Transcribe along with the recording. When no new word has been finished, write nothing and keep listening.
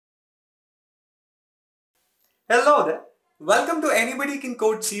Hello there. Welcome to Anybody Can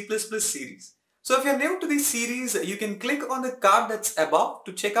Code C++ series. So if you're new to this series, you can click on the card that's above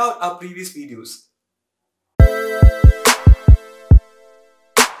to check out our previous videos.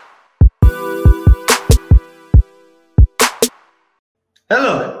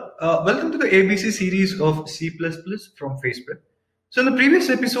 Hello there. Welcome to the ABC series of C++ from Facebook. So in the previous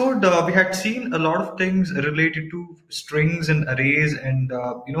episode, we had seen a lot of things related to strings and arrays, and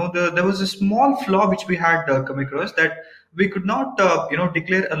there was a small flaw which we had come across, that we could not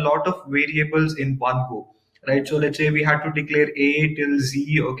declare a lot of variables in one go, right? So let's say we had to declare a till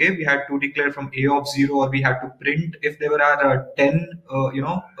z. Okay, we had to declare from a of 0, or we had to print if there are 10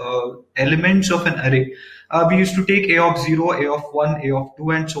 elements of an array. We used to take a of 0, a of 1, a of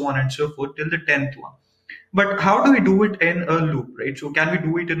 2, and so on and so forth till the 10th one. But how do we do it in a loop, right? So can we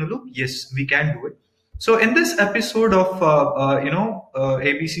do it in a loop? Yes, we can do it. So in this episode of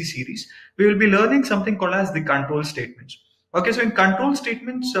ABC series, we will be learning something called as the control statements. Okay, so in control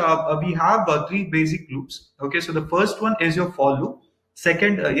statements, we have three basic loops. Okay, so the first one is your for loop,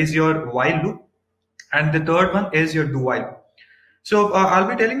 second is your while loop, and the third one is your do while loop. So I'll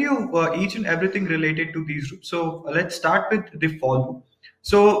be telling you each and everything related to these loops. So let's start with the for loop.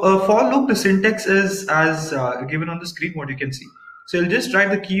 So for loop, the syntax is as given on the screen, what you can see. So you'll just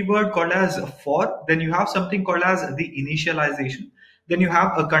write the keyword called as for, then you have something called as the initialization, then you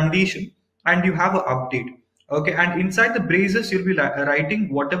have a condition, and you have an update. Okay, and inside the braces, you'll be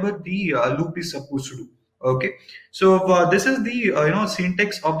writing whatever the loop is supposed to do. Okay, so this is the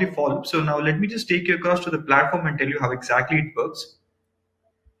syntax of the for loop. So now let me just take you across to the platform and tell you how exactly it works.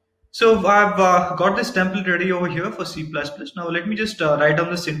 So I've got this template ready over here for C++. Now let me just write down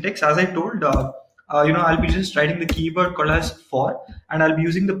the syntax. As I told, I'll be just writing the keyword called as for, and I'll be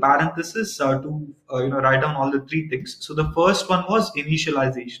using the parenthesis to write down all the three things. So the first one was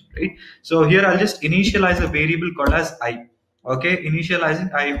initialization, right? So here I'll just initialize a variable called as I. Okay,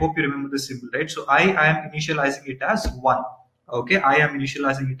 initializing, I hope you remember the symbol, right? So I am initializing it as 1. Okay, I am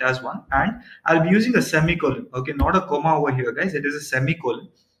initializing it as 1, and I'll be using a semicolon. Okay, not a comma over here, guys. It is a semicolon.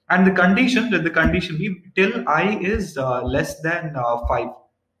 And the condition, let the condition be till I is less than 5.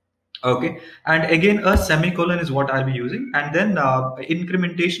 Okay, and again a semicolon is what I'll be using, and then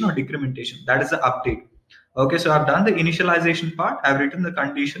incrementation or decrementation, that is the update. Okay, so I've done the initialization part, I've written the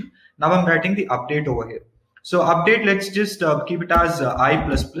condition, now I'm writing the update over here. So update, let's just keep it as I++,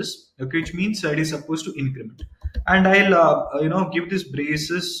 okay, which means it is supposed to increment. And I'll give this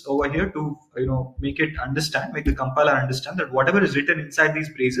braces over here to make the compiler understand that whatever is written inside these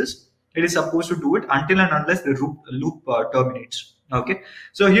braces, it is supposed to do it until and unless the loop terminates. Okay,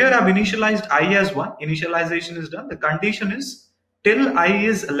 so here I've initialized I as 1, initialization is done, the condition is till I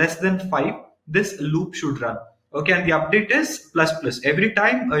is less than 5, this loop should run. Okay, and the update is plus plus. Every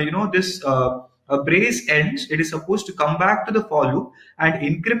time this brace ends, it is supposed to come back to the for loop and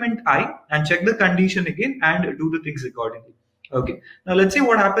increment I and check the condition again and do the things accordingly. Okay, now let's see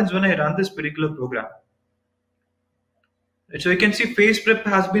what happens when I run this particular program. So you can see phase prep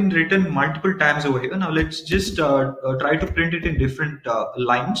has been written multiple times over here. Now let's just try to print it in different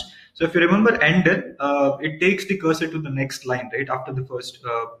lines. So if you remember endl, it takes the cursor to the next line, right, after the first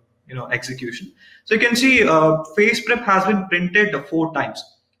execution. So you can see phase prep has been printed 4 times.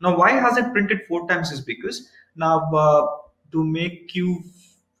 Now why has it printed 4 times is because now to make you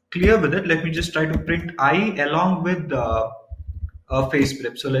clear with it, let me just try to print I along with phase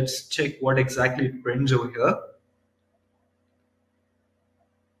prep. So let's check what exactly it prints over here.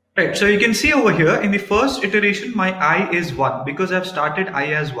 Right, so you can see over here in the first iteration my I is 1 because I've started I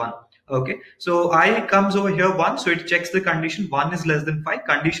as 1. Okay, so I comes over here 1, so it checks the condition 1 is less than 5,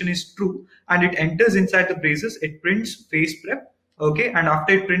 condition is true, and it enters inside the braces, it prints phase prep. Okay, and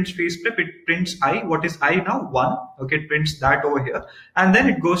after it prints phase prep, it prints I. What is I now? 1. Okay, it prints that over here, and then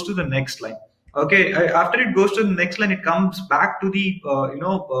it goes to the next line. Okay, after it goes to the next line, it comes back to the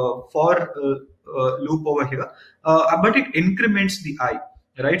for loop over here, but it increments the I.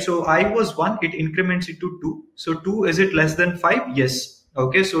 Right, so I was 1, it increments it to 2. So 2, is it less than 5? Yes.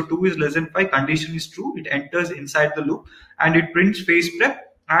 Okay, so 2 is less than 5, condition is true, it enters inside the loop and it prints phase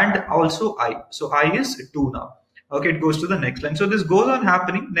prep and also I. So I is 2 now. Okay, it goes to the next line. So this goes on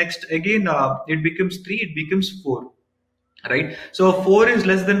happening. Next again, it becomes 3, it becomes 4. Right, so 4 is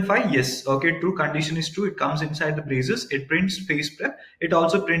less than 5. Yes. Okay, true, condition is true, it comes inside the braces, it prints phase prep, it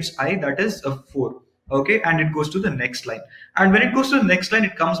also prints I, that is a 4. Okay, and it goes to the next line, and when it goes to the next line,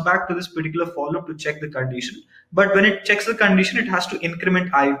 it comes back to this particular for loop to check the condition. But when it checks the condition, it has to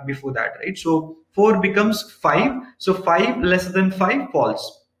increment I before that, right? So 4 becomes 5, so 5 less than 5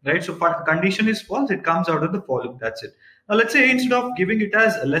 false, right? So condition is false, it comes out of the for loop, that's it. Now let's say instead of giving it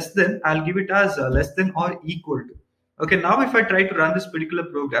as less than, I'll give it as less than or equal to. Okay, now if I try to run this particular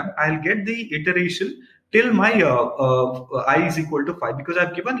program, I'll get the iteration till my I is equal to 5, because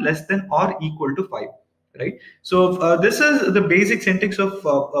I've given less than or equal to 5, right? So this is the basic syntax of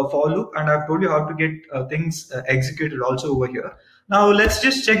for loop, and I've told you how to get things executed also over here. Now let's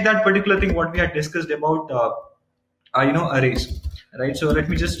just check that particular thing what we had discussed about arrays, right? So let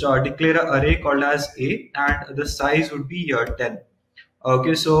me just declare an array called as a, and the size would be 10.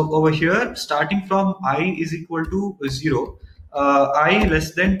 Okay, so over here, starting from I is equal to 0, I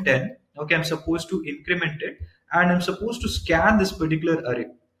less than 10. Okay, I'm supposed to increment it, and I'm supposed to scan this particular array.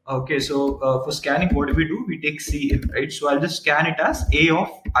 Okay, so for scanning, what do? We take C in, right? So I'll just scan it as A of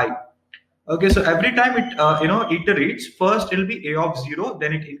I. Okay, so every time it iterates, first it'll be A of 0,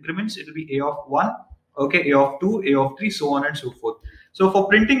 then it increments, it'll be A of 1, okay, A of 2, A of 3, so on and so forth. So for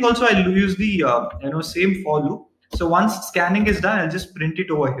printing also, I'll use the same for loop. So once scanning is done, I'll just print it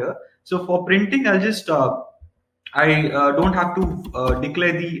over here. So for printing, I'll just I don't have to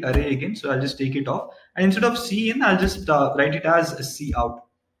declare the array again, so I'll just take it off, and instead of C in, I'll just write it as C out.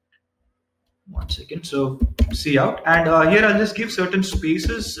 1 second. So C out, and here I'll just give certain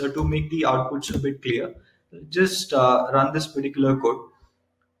spaces to make the outputs a bit clear. Just run this particular code.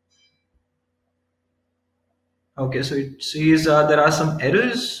 Okay, so it says there are some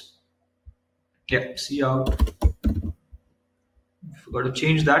errors. Yeah, C out. Forgot to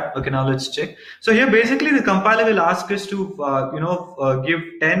change that. Okay, now let's check. So here basically the compiler will ask us to give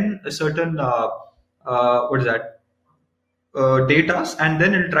 10 certain what is that datas, and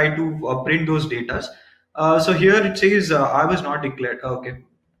then it'll try to print those datas. So here it says I was not declared. Okay.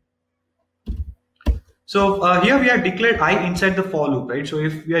 So here we have declared I inside the for loop, right? So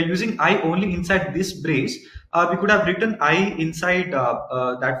if we are using I only inside this brace, we could have written I inside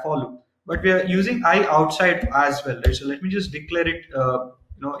that for loop, but we are using I outside as well, right? So let me just declare it,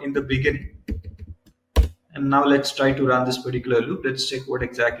 in the beginning. And now let's try to run this particular loop. Let's check what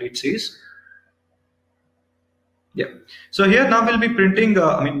exactly it says. Yeah. So here now we'll be printing,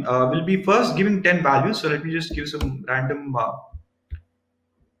 we'll be first giving 10 values. So let me just give some random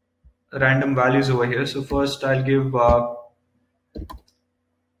values over here. So first I'll give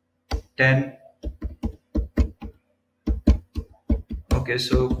 10. Okay,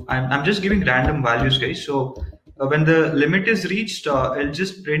 so I'm just giving random values, guys. So when the limit is reached, I'll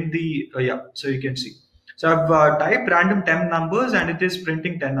just print the, so you can see. So I've typed random 10 numbers, and it is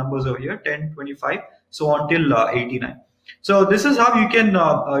printing 10 numbers over here, 10, 25, so until 89. So this is how you can,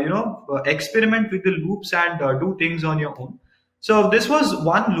 experiment with the loops and do things on your own. So this was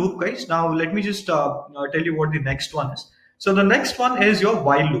one loop, guys. Now let me just tell you what the next one is. So the next one is your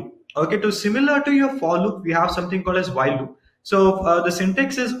while loop. Okay, so similar to your for loop, we have something called as while loop. So the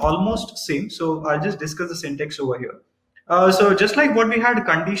syntax is almost same. So I'll just discuss the syntax over here. So just like what we had a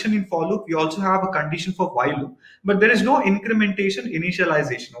condition in for loop, we also have a condition for while loop, but there is no incrementation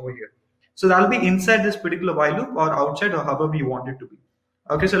initialization over here. So that'll be inside this particular while loop or outside, or however you want it to be.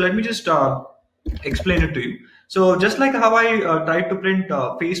 Okay, so let me just explain it to you. So just like how I tried to print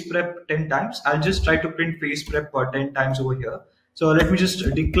face prep 10 times, I'll just try to print face prep 10 times over here. So let me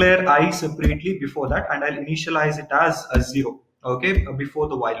just declare I separately before that, and I'll initialize it as a 0, okay, before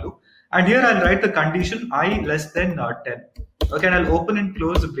the while loop. And here I'll write the condition I less than 10. Okay, and I'll open and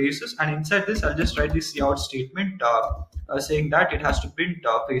close the braces, and inside this I'll just write the cout statement saying that it has to print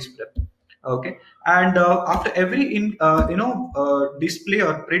face prep. Okay, and after every display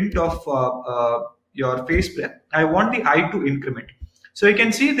or print of your face prep, I want the I to increment. So you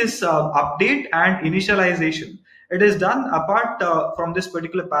can see this update and initialization. It is done apart from this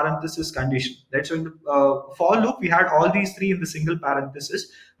particular parenthesis condition. Right? So in the for loop, we had all these three in the single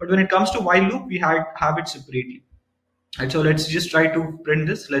parenthesis, but when it comes to while loop, we have it separately. Right? So let's just try to print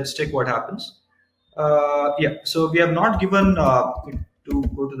this. Let's check what happens. Yeah, so we have not given to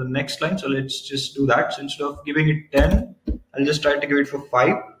go to the next line. So let's just do that. So instead of giving it 10, I'll just try to give it for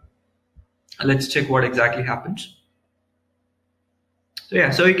 5. Let's check what exactly happens. So yeah,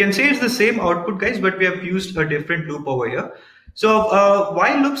 so you can say it's the same output, guys, but we have used a different loop over here. So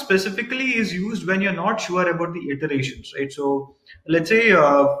while loop specifically is used when you're not sure about the iterations, right? So let's say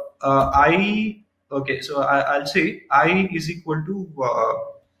I'll say I is equal to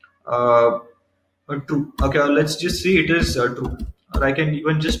true. Okay, let's just say it is true, or I can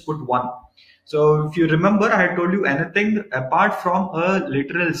even just put 1. So if you remember, I had told you anything apart from a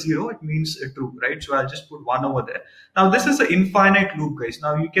literal 0, it means true, right? So I'll just put 1 over there. Now this is an infinite loop, guys.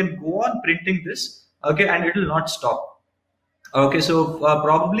 Now you can go on printing this, okay, and it will not stop. Okay, so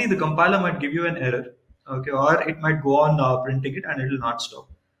probably the compiler might give you an error, okay, or it might go on printing it and it will not stop,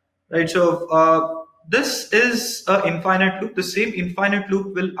 right? So this is an infinite loop. The same infinite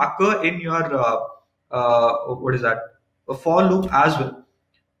loop will occur in your what is that? A for loop as well.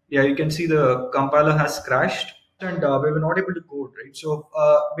 Yeah, you can see the compiler has crashed and we were not able to code, right? So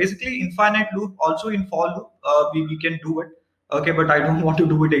basically infinite loop, also in for loop, we can do it. Okay, but I don't want to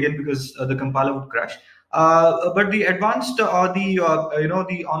do it again because the compiler would crash. But the advanced or the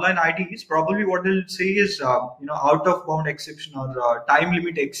the online IDEs, probably what they'll say is out of bound exception or time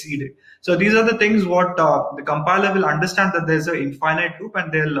limit exceeded. So these are the things what the compiler will understand, that there's an infinite loop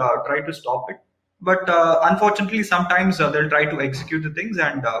and they'll try to stop it. But unfortunately, sometimes they'll try to execute the things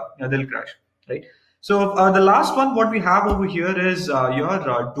and they'll crash, right? So the last one, what we have over here is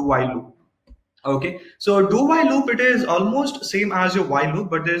your do while loop. Okay, so do while loop, it is almost same as your while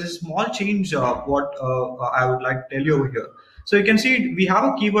loop, but there's a small change. What I would like to tell you over here. So you can see we have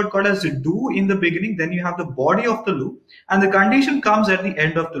a keyword called as do in the beginning, then you have the body of the loop, and the condition comes at the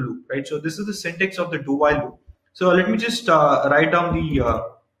end of the loop, right? So this is the syntax of the do while loop. So let me just write down the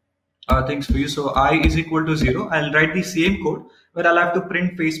things for you. So I is equal to 0. I'll write the same code where I'll have to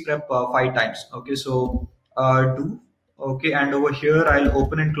print face prep 5 times. Okay, so do. Okay, and over here I'll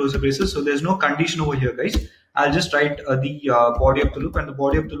open and close the braces. So there's no condition over here, guys. I'll just write the body of the loop, and the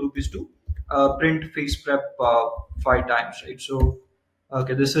body of the loop is to print face prep 5 times, right? So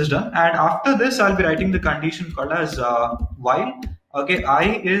okay, this is done, and after this I'll be writing the condition called as while. Okay,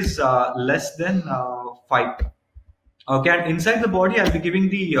 I is less than 5. Okay, and inside the body, I'll be giving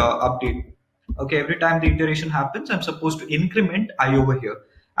the update. Okay, every time the iteration happens, I'm supposed to increment I over here.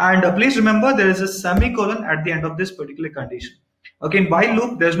 And please remember, there is a semicolon at the end of this particular condition. Okay, in while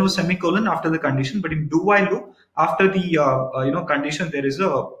loop, there's no semicolon after the condition, but in do while loop, after the condition, there is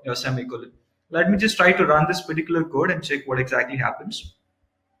a semicolon. Let me just try to run this particular code and check what exactly happens.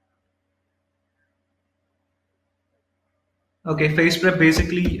 Okay, face prep,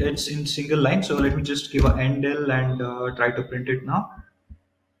 basically it's in single line. So let me just give a endl and try to print it now.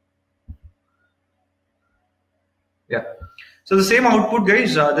 Yeah. So the same output,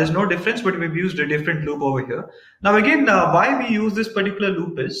 guys, there's no difference, but we've used a different loop over here. Now again, why we use this particular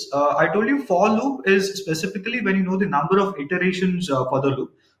loop is, I told you for loop is specifically when you know the number of iterations for the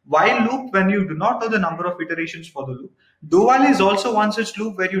loop. While loop, when you do not know the number of iterations for the loop. Do while is also one such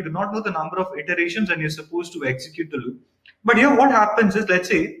loop where you do not know the number of iterations and you're supposed to execute the loop. But here what happens is, let's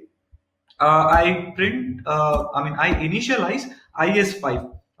say, I initialize I is 5.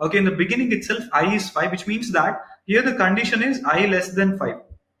 Okay, in the beginning itself, I is 5, which means that here the condition is I less than 5,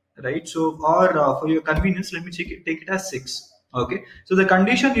 right? So, or for your convenience, let me take it as 6. Okay, so the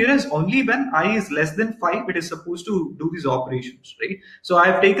condition here is only when I is less than 5, it is supposed to do these operations, right? So I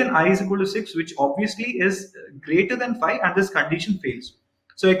have taken I is equal to 6, which obviously is greater than 5, and this condition fails.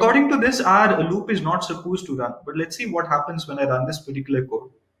 So according to this, our loop is not supposed to run. But let's see what happens when I run this particular code.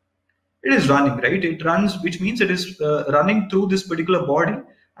 It is running, right? It runs, which means it is running through this particular body,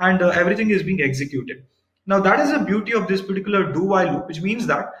 and everything is being executed. Now that is the beauty of this particular do while loop, which means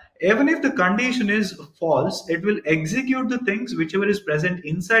that even if the condition is false, it will execute the things whichever is present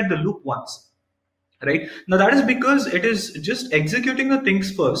inside the loop once, right? Now that is because it is just executing the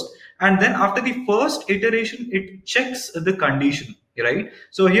things first, and then after the first iteration it checks the condition, right?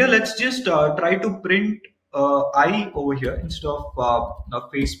 So here let's just try to print I over here instead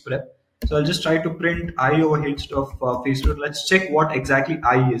of face prep. So I'll just try to print I over here instead of face prep. Let's check what exactly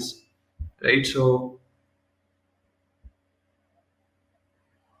I is, right? So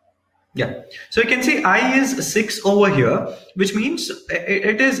yeah, so you can see I is 6 over here, which means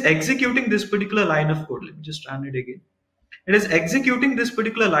it is executing this particular line of code. Let me just run it again. It is executing this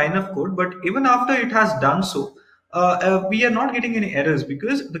particular line of code, but even after it has done so, we are not getting any errors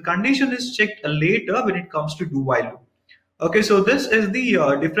because the condition is checked later when it comes to do while loop. Okay, so this is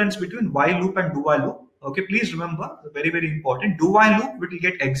the difference between while loop and do while loop. Okay, please remember, very important, do while loop will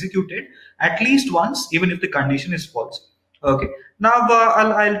get executed at least once, even if the condition is false. Okay, now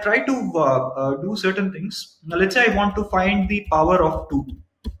I'll try to do certain things. Now let's say I want to find the power of 2.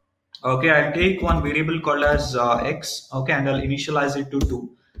 Okay, I'll take one variable called as x. Okay, and I'll initialize it to 2,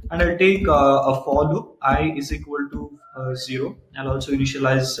 and I'll take a for loop I is equal to 0. I'll also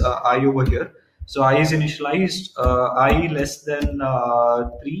initialize I over here. So I is initialized I less than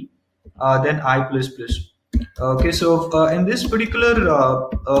 3, then I plus plus. Okay, so in this particular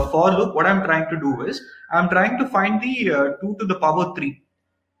for loop, what I'm trying to do is I'm trying to find the 2 to the power 3.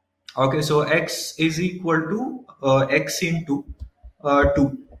 Okay, so x is equal to x into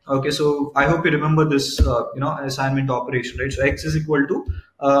 2. Okay, so I hope you remember this assignment operation, right? So x is equal to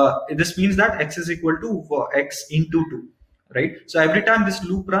this means that x is equal to x into 2, right? So every time this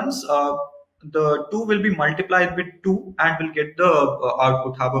loop runs, the 2 will be multiplied with 2 and will get the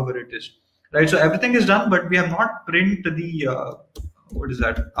output however it is. right? So everything is done, but we have not print the what is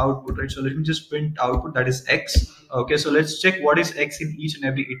that output, right? So let me just print output, that is x. Okay, so let's check what is x in each and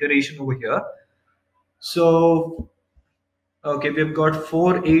every iteration over here. So okay, we've got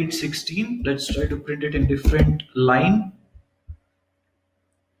 4, 8, 16. Let's try to print it in different line.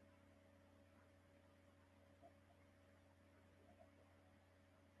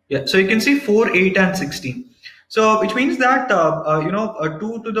 Yeah, so you can see 4, 8, and 16. So which means that 2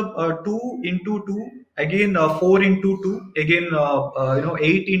 to the 2 into 2, again 4 into 2, again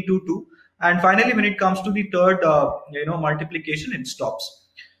 8 into 2, and finally when it comes to the third multiplication, it stops.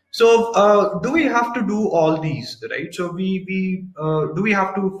 So do we have to do all these, right? So we do we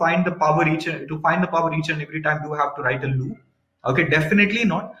have to find the power each and every time? Do we have to write a loop? Okay, definitely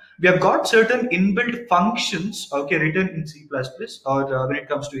not. We have got certain inbuilt functions, okay, written in C++ or when it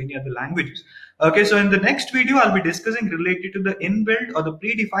comes to any other languages. Okay, so in the next video, I'll be discussing related to the inbuilt or the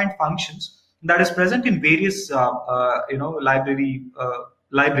predefined functions that is present in various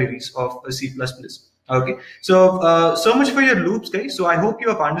libraries of C++. Okay, so so much for your loops, guys. So I hope you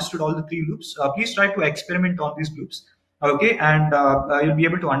have understood all the three loops. Please try to experiment on these loops. Okay, and you'll be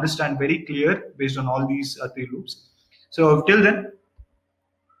able to understand very clear based on all these three loops. So till then,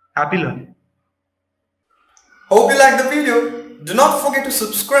 happy learning. Hope you liked the video. Do not forget to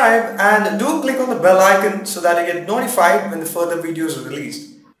subscribe and do click on the bell icon so that you get notified when the further videos are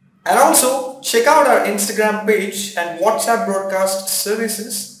released. And also check out our Instagram page and WhatsApp broadcast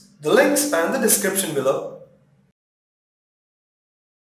services. The links are in the description below.